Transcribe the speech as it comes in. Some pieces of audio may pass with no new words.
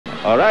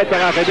Alright,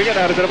 mga kaibigan,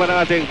 narito naman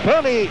ang ating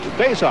pony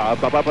face-off.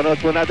 Papapanood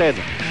po natin.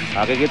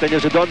 Nakikita niyo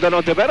si Dondon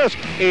Hontiveros,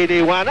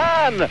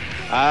 iniwanan.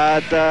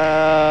 At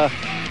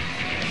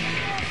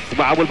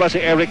umahabol pa si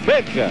Eric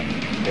Big.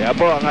 Kaya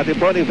po ang ating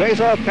pony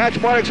face-off.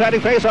 Catch more exciting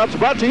face-offs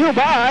brought to you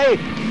by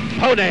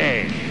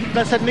Pony.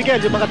 San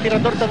Miguel, yung mga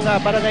tirador ng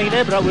Barangay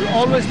Ginebra will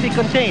always be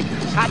contained.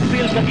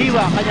 Hatfield,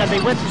 Caguioa, kanya they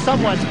went to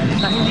someone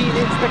na hindi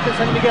in-expected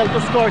San Miguel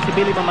to score, si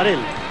Billy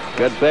Mamaril.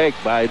 Good fake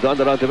by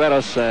Dondon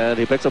Hontiveros, and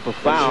he picks up a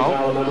foul.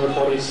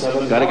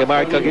 Got to get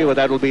Mark Caguioa.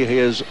 That will be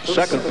his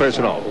second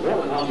personal.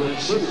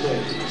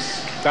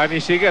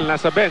 Danny Sigel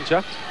nasa bench, ha?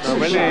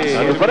 Normally, he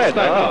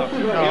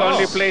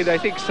only played, I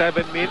think,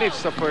 7 minutes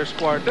sa first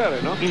quarter,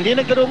 no? Hindi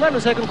nagkaroon nga no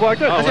second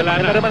quarter kasi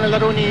maganda naman ang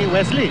laro ni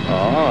Wesley.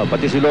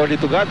 Pati si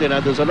Lordy Tugade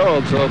nandun sa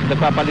loob, so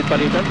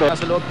nagpapalit-palitan doon.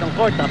 Sa loob ng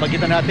court,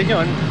 nabagitan natin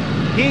yon.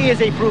 He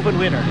is a proven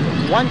winner.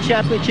 1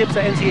 championship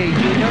sa NCAA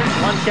Juniors,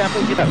 1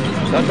 championship.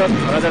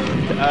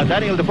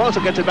 Daniel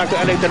DePolso gets it back to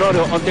LA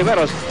Tenorio.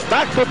 Hontiveros,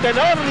 back to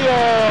Tenorio.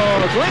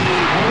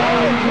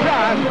 3-point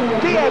shot.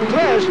 TM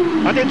Clash.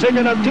 Atin sa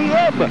inyo ng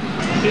TM.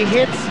 He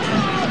hits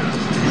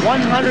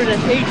 180,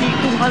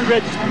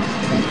 200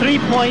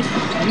 3-point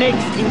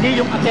makes.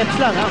 Hindi yung attempts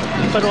lang, ha?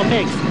 Pero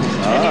makes.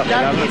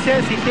 And he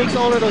says he takes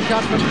all of those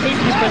shots from 8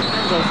 different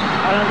angles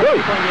around the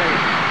 3-point area.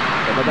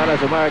 Samantala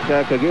si Mark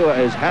Caguioa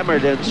is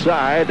hammered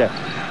inside.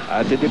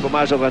 At hindi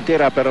pumasok ang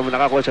tira pero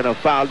nakakuha siya ng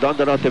foul.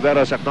 Dondon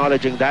Hontiveros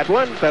acknowledging that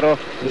one. Pero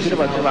sino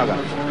ba tinawagan?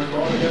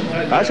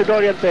 Si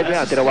Dorian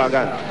Peña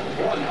tinawagan.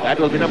 That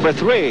will be number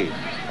 3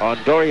 on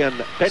Dorian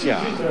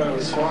Peña.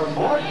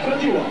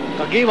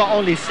 Caguioa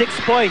only 6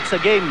 points a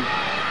game.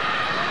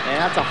 And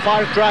that's a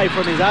far cry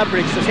from his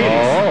average sa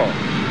series.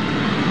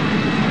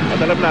 At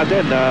alam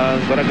natin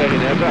ang Barangay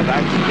Ginebra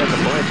likes to get the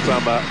points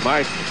from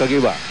Mark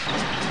Caguioa.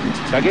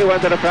 Caguioa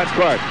into the front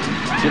court.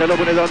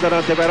 Sinalubong ni Dondon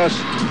Hontiveros.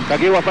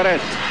 Caguioa pa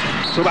rin.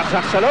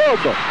 Sumaksak sa loob.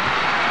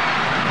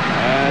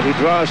 And he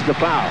draws the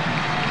foul.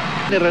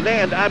 Ni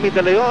Rene and Ami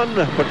De Leon,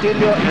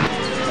 Portillo,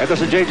 and ito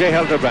si JJ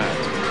Helterbrand.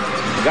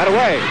 Got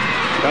away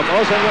from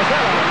Osen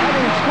Rosella. And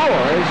he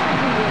scores.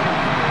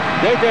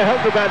 JJ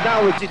Helterbrand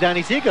now with si Danny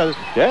Sigel.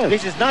 Yes.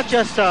 This is not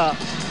just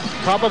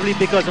probably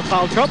because of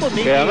foul trouble.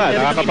 Kaya nga,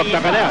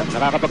 nakakapagtaka na yan.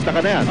 Nakakapagtaka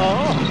na yan.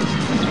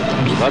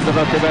 Dondon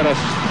Hontiveros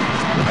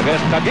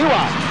against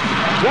Caguioa.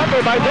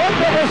 Jumper by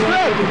Dondon is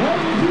good.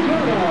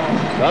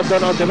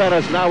 Dondon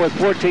Hontiveros now with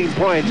 14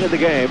 points in the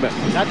game.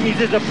 That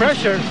eases the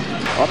pressure.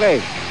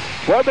 Okay,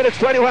 4 minutes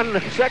 21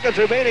 seconds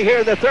remaining here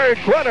in the third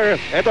quarter.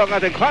 Ito ang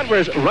ating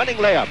Converse running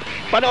layup.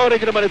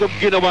 Panoorin nyo naman itong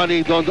ginawa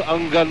ni Dondon.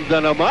 Ang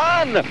ganda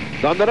naman.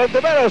 Dondon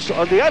Hontiveros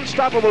on the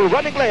unstoppable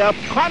running layup.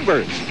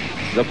 Converse.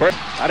 The first.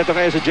 At ito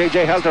ngayon si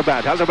JJ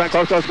Helterbrand. Helterbrand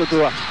goes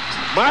to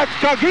Mark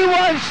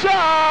Caguioa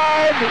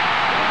inside.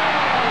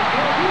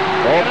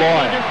 Oh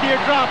boy.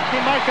 Teardrop to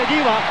Mark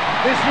Caguioa.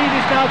 This lead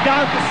is now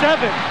down to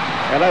 7.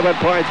 11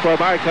 points for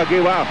Mark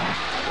Caguioa.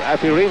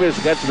 Rafi Rivas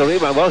gets the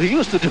rebound. Well, he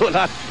used to do a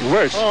lot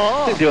worse.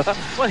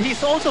 Well,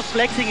 he's also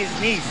flexing his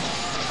knees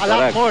a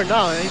lot more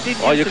now.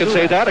 You can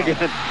say that again.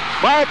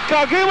 Mark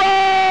Caguioa!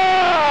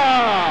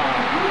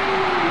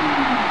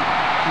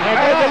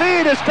 And the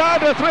lead is down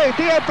to 3.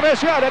 TM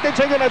 3 yan. Atin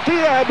sa inyo ng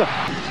TM.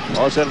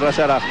 Osen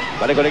Rosella.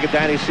 Balik-ulit kay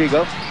Danny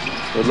Sigel.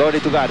 To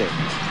Lordy Tugade.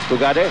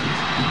 Tugade.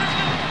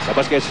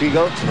 Tapos kay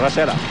Sigel.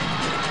 Rosella.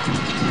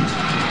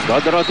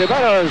 Dondon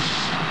Hontiveros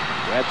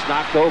gets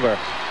knocked over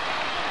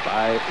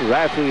by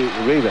Rafi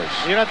Rivas.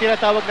 Yun ang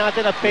tinatawag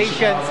natin na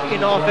patience in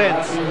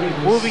offense.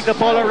 Moving the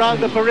ball around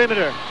the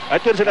perimeter.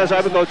 At yun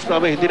sinasabi Coach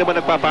Tommy, hindi naman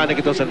nagpapanik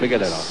ito San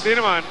Miguel. Hindi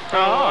naman.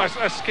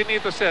 As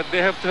Kinito said, they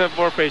have to have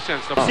more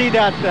patience. See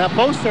that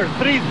poster,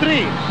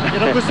 3-3.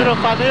 Yun ang gusto ng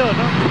paano yun.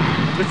 No?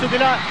 Gusto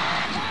nila.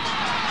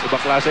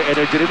 Ibang klase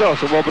energy nito.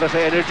 Sumobra sa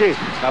energy.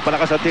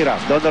 Napalakas ang tira.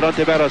 Dondon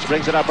Hontiveros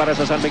brings it up para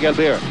sa San Miguel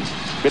Beer.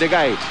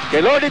 Binigay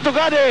kay Lordy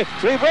Tugade.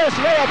 Reverse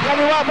layup.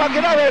 Kaliwa pa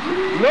ginawin.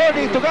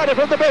 Lordy Tugade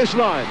from the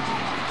baseline.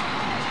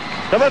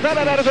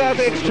 Samantala na sa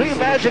ating extreme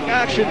magic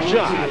action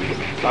shot.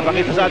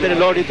 Papakita sa atin ni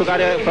Lordy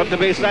Tugade from the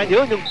baseline.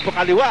 Yun yung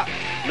kaliwa.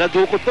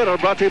 Nadukot na.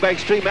 Brought to you by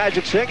Extreme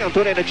Magic Swing. Ang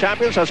tunay na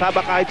champion sa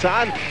sabak kahit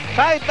saan.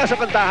 Kahit nasa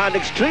kantahan,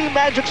 Extreme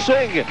Magic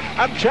Swing.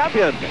 Ang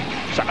champion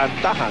sa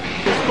kantahan.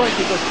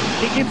 Because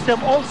he gives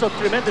them also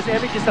tremendous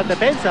energy sa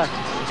depensa.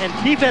 And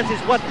defense is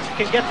what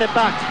can get them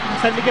back.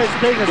 San Miguel is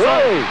playing a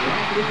song.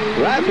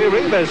 Rafi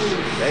Rivas,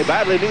 they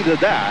badly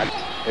needed that.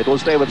 It will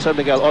stay with San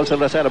Miguel. Also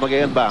Rosella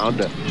mag-inbound.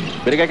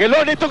 Binigay kay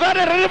Lordy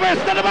Tugade.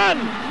 Reverse na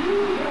naman.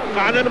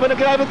 Kanan naman ang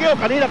ginamit kayo.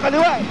 Kanina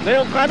kaliwa.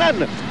 Ngayon kanan.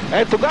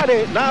 And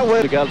Tugade now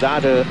with Miguel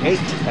down to 8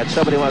 at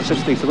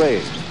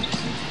 71-63.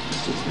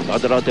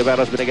 Dondon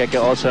Hontiveros binigay kay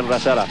Olsen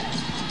Rosella.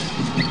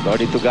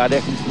 Lordy Tugade.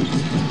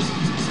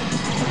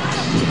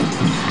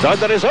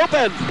 Dondon is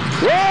open.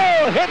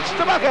 Whoa! Hits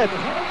the bucket.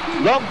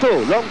 Long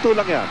two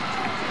lang yan.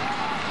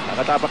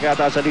 Nakatapak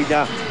yata sa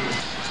linya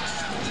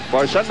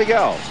for San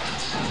Miguel.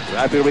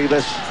 Rafi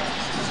Rivas.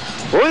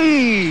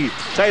 Uy!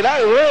 Sa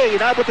ilalim,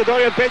 inabot ni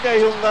Dorian Peña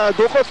yung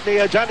dukot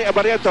ni Johnny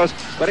Abarientos.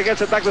 Balikan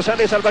sa tag to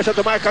Sunday Salvacion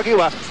to Mark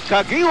Caguioa.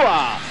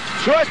 Caguioa!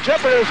 Short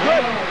jumper is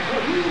good.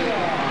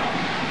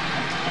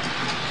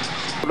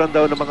 lang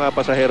daw ng mga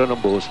pasahero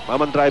ng bus,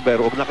 Mamang driver,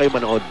 huwag na kayo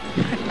manood.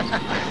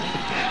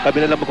 Kami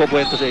na lang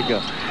magkukwento sa inyo.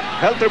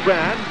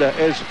 Helterbrand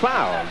is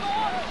fouled.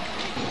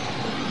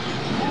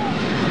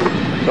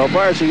 So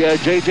far, si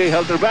JJ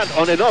Helterbrand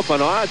on and off,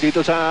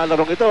 dito sa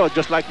larong ito,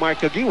 just like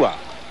Mark Caguioa.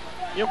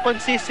 Yung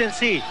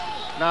consistency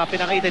na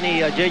pinakita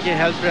ni JJ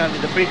Helterbrand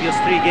in the previous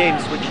 3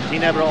 games, which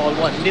Ginebra all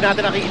won. Hindi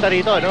natin nakikita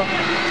rito, no?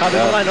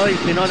 Sabi ko nga, no, he's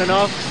been on and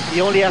off.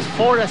 He only has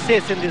 4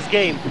 assists in this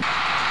game.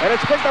 And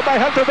it's picked up by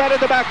Helterbrand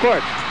in the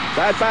backcourt.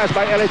 Bad pass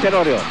by L.A.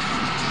 Tenorio.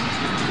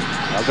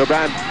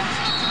 Helterbrand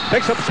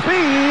picks up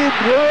speed.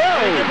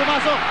 Ay,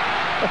 pumasok.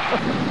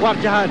 Wag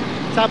dyan.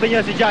 Sabi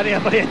niya si Johnny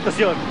Aparientos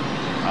yun.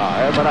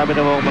 Marami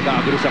namang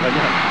mag-agree sa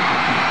kanya.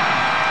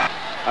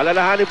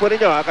 Alalahanin po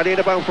ninyo, kanina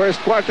pang first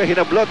quarter,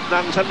 hinablot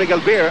ng San Miguel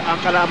Beer ang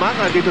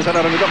kalamangan dito sa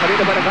larong ito.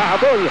 Kanina pa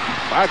naghahabol.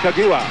 Mark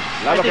Caguioa.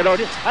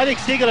 I think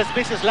Gilas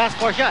missed his last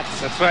 4 shots.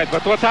 That's right.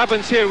 But what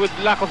happens here with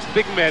lack of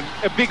big men,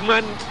 a big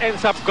man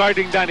ends up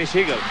guarding Danny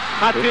Siegel.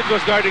 Hatfield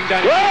was guarding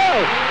Danny.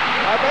 Wow!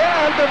 At ayan,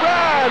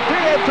 Helterbrand,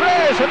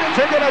 3-3 sa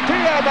Vincent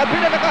Ginebra at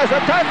pinalakas sa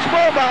touch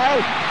mobile.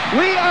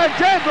 We are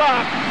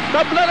deadlocked.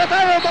 Tabla na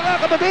tayo, mga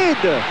kapatid.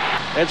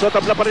 And so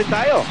tabla pa rin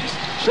tayo.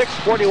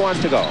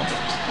 6:41 to go.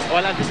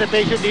 Well,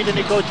 anticipation dito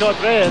ni Coach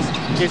Reyes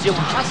is yung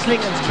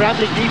hustling and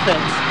scrambling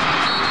defense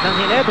ng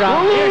Ginebra.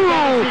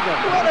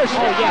 What a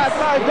shot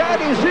by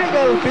Danny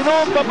Siegel.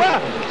 Pinomba pa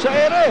sa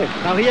ere.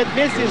 Now he had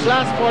missed his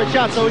last 4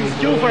 shots, so he's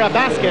due for a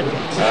basket.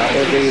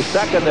 In the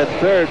second and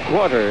third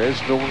quarters,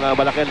 nung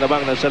malaking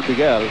lamang ng San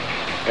Miguel,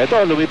 ito,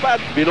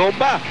 lumipad,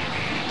 binomba.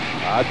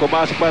 At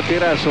pumasok pa ang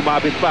tira,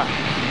 sumabit pa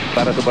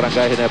para sa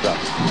Barangay Ginebra.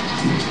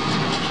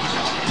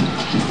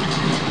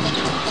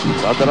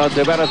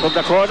 Dondon from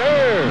the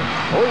corner.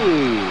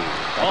 Uy!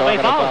 Okay,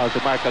 foul si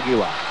Mark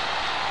Caguioa.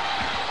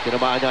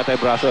 Tinamaan niya tayo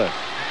yung braso.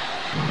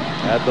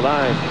 At the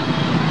line.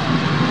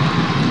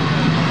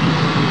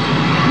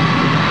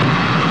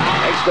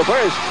 Makes the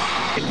first.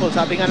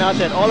 Sabi nga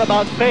natin, all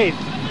about faith.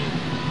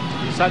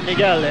 San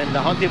Miguel and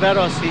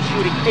Hontiveros is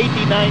shooting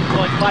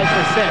 89.5%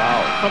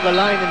 from the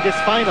line in this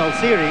final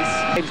series.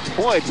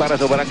 Point para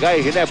sa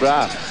Barangay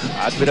Ginebra.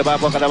 At binaba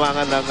po ang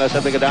kalamangan ng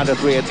San Miguel under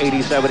 3 at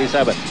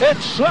 80-77.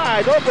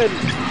 Inside, open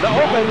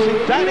si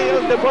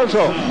Daniel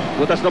Defonso.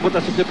 Butas na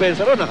butas si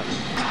depensa ron.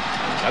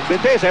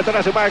 Nagbintis, ito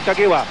na si Mark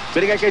Caguioa.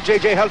 Binigay kay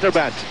JJ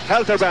Helterbrand.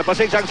 Helterbrand,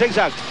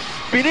 pasingsag-singsag.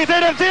 Pinitay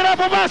ng tira,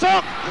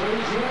 pumasok!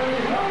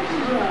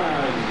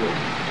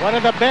 One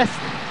of the best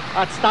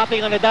at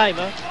stopping on a dime,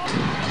 huh?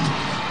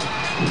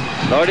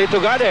 Lordy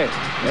Tugade.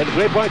 And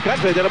 3-point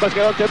country. Dinabas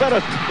kay Hontiveros.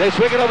 They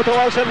swing it over to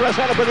Olsen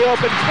Rosella for the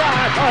open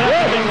shot.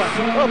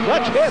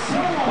 Clutch hit.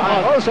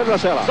 Olsen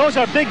Rosella. Those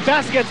are big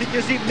baskets if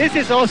you see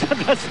Mrs. Olsen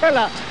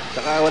Rosella.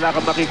 Saka wala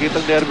kang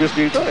makikitang nervous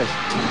dito eh.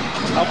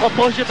 Ang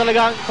composure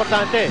talaga ang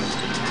importante.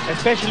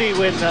 Especially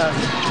when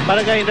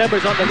Barangay Ginebra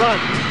is on the run.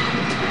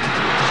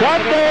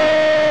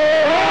 Sunday!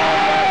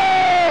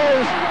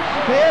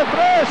 PF3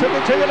 sa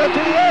Vincent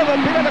TM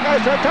ang pinalagay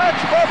sa touch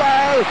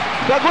mobile.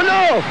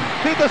 Kagulo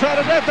dito sa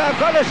Araneta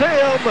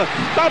Coliseum.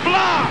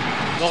 Tabla!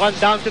 Mukhang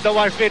down to the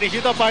wire finish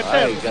ito,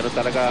 partner. Ay, ganun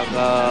talaga ang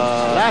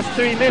last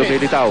 3 minutes.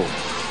 lumilitaw.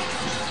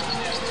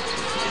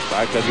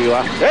 Mark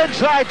Caguioa.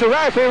 Inside to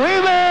Rafi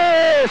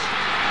Rivas!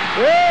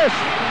 Yes!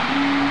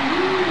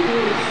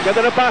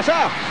 Ganda na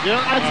pasa.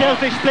 Yung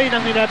unselfish play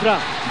ng Ginebra.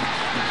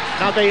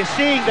 Now they're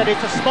seeing that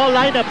it's a small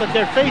lineup that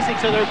they're facing,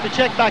 so they're to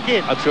check back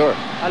in. I'm sure.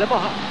 Alam mo,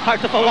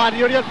 heart of a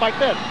warrior yan,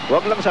 partner.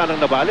 Huwag lang sanang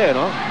nabali,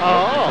 no?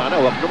 Oo. Sana,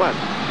 huwag naman.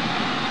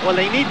 Well,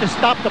 they need to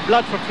stop the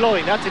blood from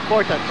flowing. That's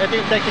important. Ito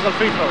yung technical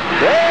free throw.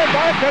 Then,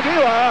 Mark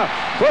Caguioa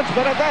puts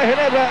Barangay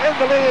Ginebra in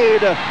the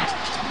lead.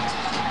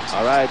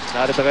 All right,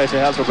 narito kayo si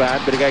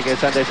Helterbrand. Binigay kay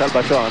Sunday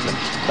Salvacion.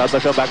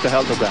 Salvacion back to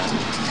Helterbrand.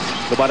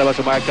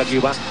 Lumalabas si Mark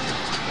Caguioa.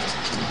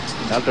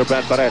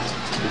 Helterbrand pa rin.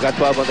 We got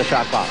 12 on the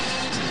shot clock.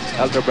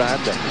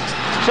 Helterbrand.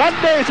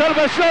 Sunday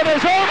Salvacion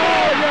is over!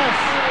 Oh, yes!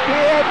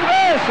 TM3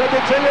 sa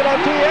Vincent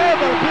TM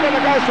ang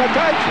pinalagay sa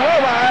touch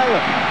mobile.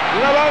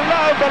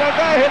 Lawang-law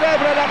Barangay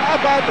Ginebra ng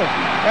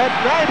 4 at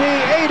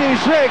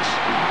 90-86.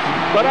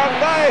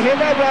 Barangay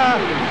Ginebra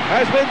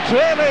has been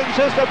trailing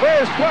since the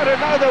first quarter.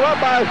 Now they're up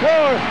by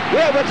 4.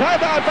 We have a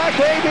timeout back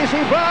to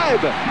ABC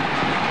 5.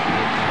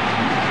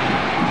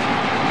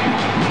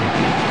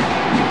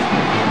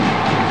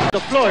 The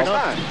floor, no?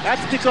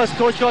 That's because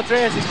Coach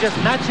Reyes is just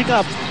matching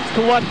up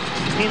to what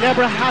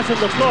Ginebra has on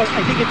the floor.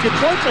 I think it's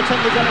important that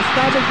somebody can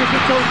establish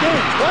its own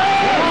game.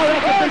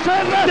 That's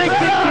a big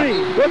victory.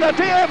 With the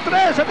TM3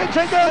 sa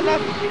Vincent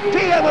ng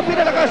TM ang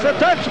pinalakas sa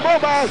touch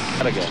mobile.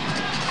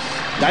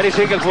 Danny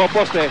Siegel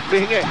pumaposte,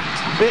 bihingi.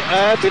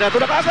 Binato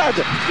na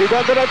kagad. Di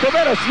Dondon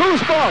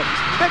loose ball.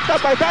 Picked up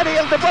by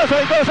Daniel Defonso.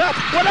 It goes up.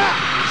 Wala.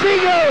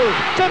 Siegel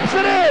chips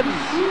it in.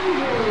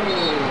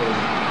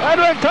 And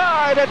we're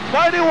tied at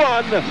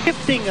 91.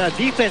 Shifting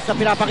defense na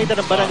pinapakita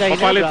ng Barangay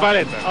Ginebra.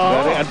 Papalit-palit.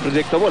 Very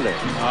unpredictable eh.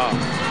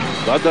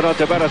 Dondon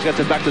gets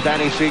it back to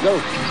Danny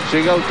Siegel.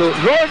 Siegel to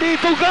Lordy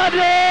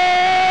Tugade!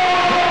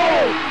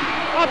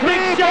 A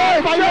big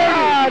shot by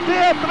Lordy!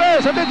 TM3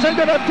 sa Vincent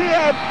ng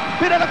TM.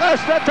 pinalakas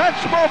na touch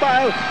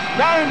mobile.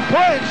 9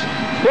 points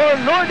for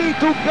Lordy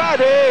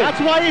Tugade. That's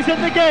why he's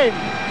in the game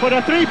for the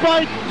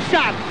 3-point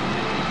shot.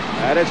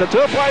 And it's a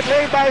 2-point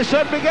lead by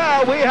San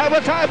Miguel. We have a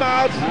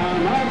timeout.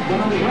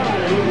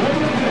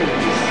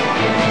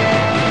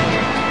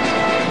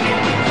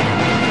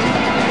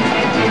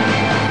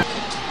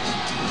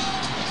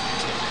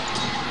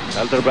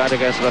 Helterbrand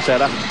against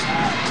Rosella.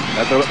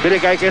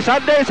 Binigay kay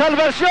Sunday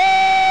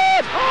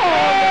Salvacion! Oh,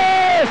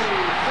 yes!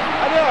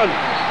 Ano yun?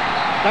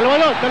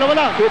 Dalawa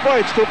lang. 2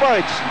 points.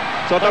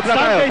 So tabla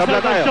tayo.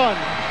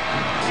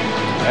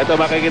 Ito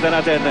makikita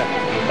natin.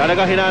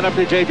 Talagang hinahanap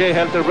ni JJ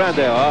Helterbrand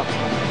oh.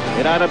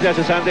 Hinahanap niya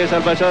si Sunday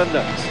Salvacion.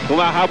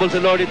 Kumahabol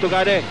si Lordy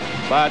Tugade.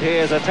 But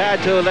he is a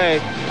tad too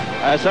late.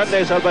 As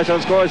Sunday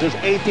Salvacion scores his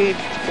 18th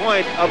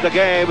point of the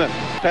game.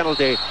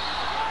 Penalty.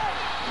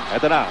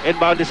 Ito na.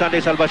 Inbound ni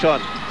Sunday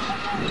Salvacion.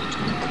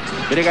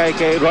 Binigay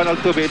kay Ronald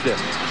Tugade.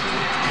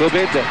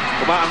 Tugade,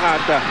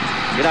 umaangat.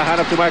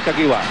 Hinahanap si Mark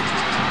Caguioa.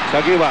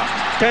 Caguioa,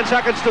 10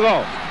 seconds to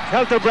go.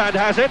 Helterbrand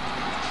has it.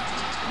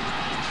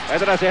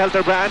 Ito na si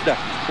Helterbrand.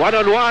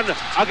 One-on-one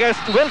against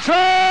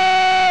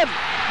Wilson!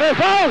 May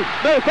foul!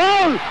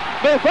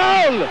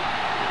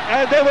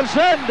 And they will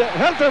send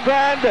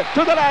Helterbrand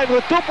to the line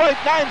with 2.9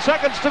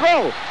 seconds to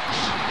go.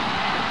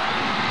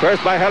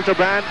 First by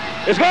Helterbrand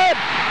is good!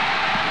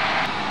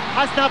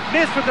 Has not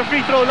missed from the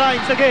free throw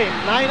lines again.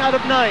 9 out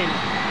of 9.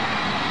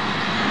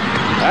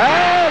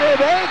 And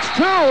it makes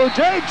 2.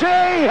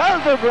 JJ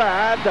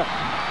Helterbrand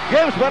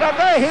gives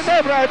Barangay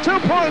Ginebra a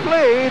 2-point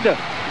lead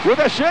with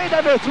a shade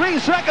under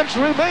 3 seconds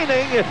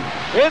remaining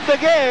in the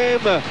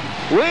game.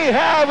 We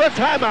have a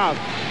timeout.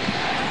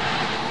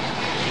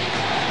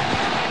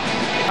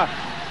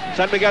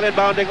 San Miguel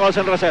inbounding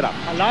Olsen Rosella.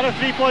 A lot of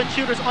 3-point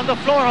shooters on the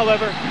floor,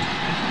 however.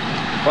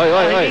 He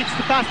needs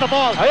to pass the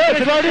ball. Ayun,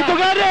 si Lordy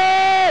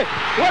Tugade!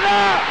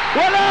 Wala!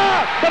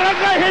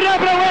 Barangay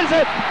Ginebra wins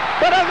it!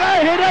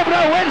 Barangay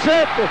Ginebra wins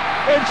it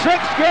in 6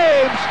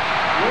 games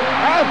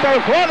after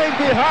falling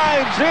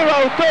behind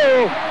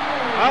 0-2.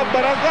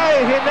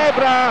 Barangay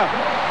Ginebra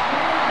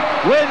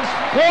wins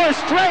 4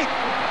 straight.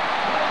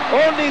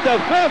 Only the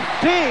 5th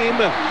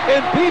team in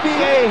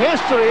PBA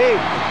history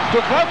to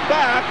come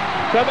back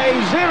from a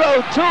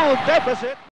 0-2 deficit.